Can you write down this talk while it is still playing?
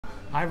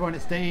Hi everyone,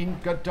 it's Dean.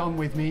 Got Dom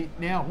with me.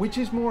 Now, which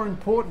is more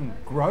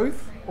important,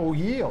 growth or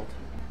yield?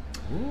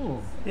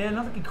 Ooh. Yeah,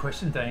 another good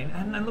question, Dean.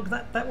 And look,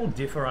 that will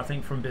differ, I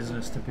think, from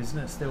business to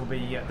business. There'll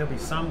be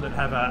some that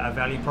have a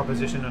value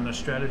proposition and a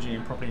strategy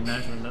in property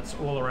management that's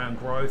all around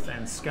growth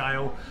and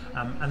scale,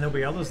 and there'll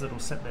be others that will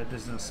set their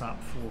business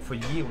up for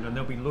yield, and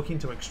they'll be looking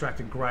to extract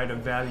a greater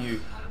value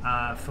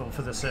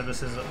for the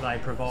services that they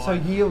provide. So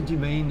yield, you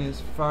mean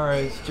as far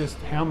as just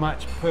how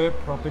much per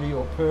property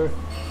or per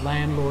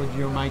landlord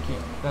you're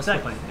making? That's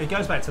exactly. It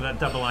goes back to that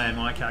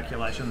AAMI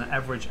calculation, the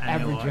average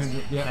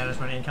annualised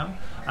management income,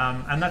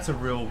 and that's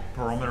a real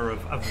barometer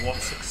of what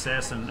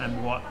success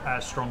and what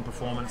strong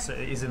performance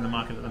is in the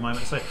market at the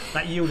moment. So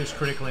that yield is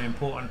critically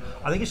important.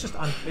 I think it's just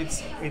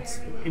it's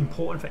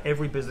important for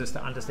every business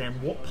to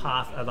understand what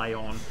path are they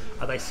on.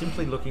 Are they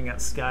simply looking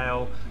at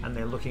scale and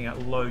they're looking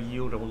at low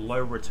yield or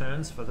low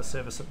returns for the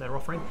service that they're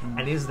offering?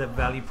 And is the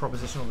value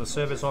proposition of the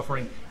service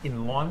offering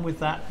in line with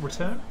that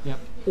return? Yep.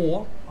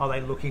 Or are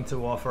they looking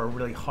to offer a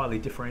really highly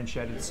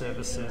differentiated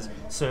service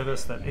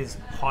that is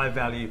high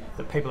value,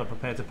 that people are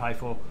prepared to pay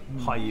for,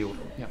 high yield?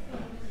 Yep.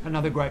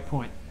 Another great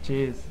point.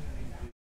 Cheers.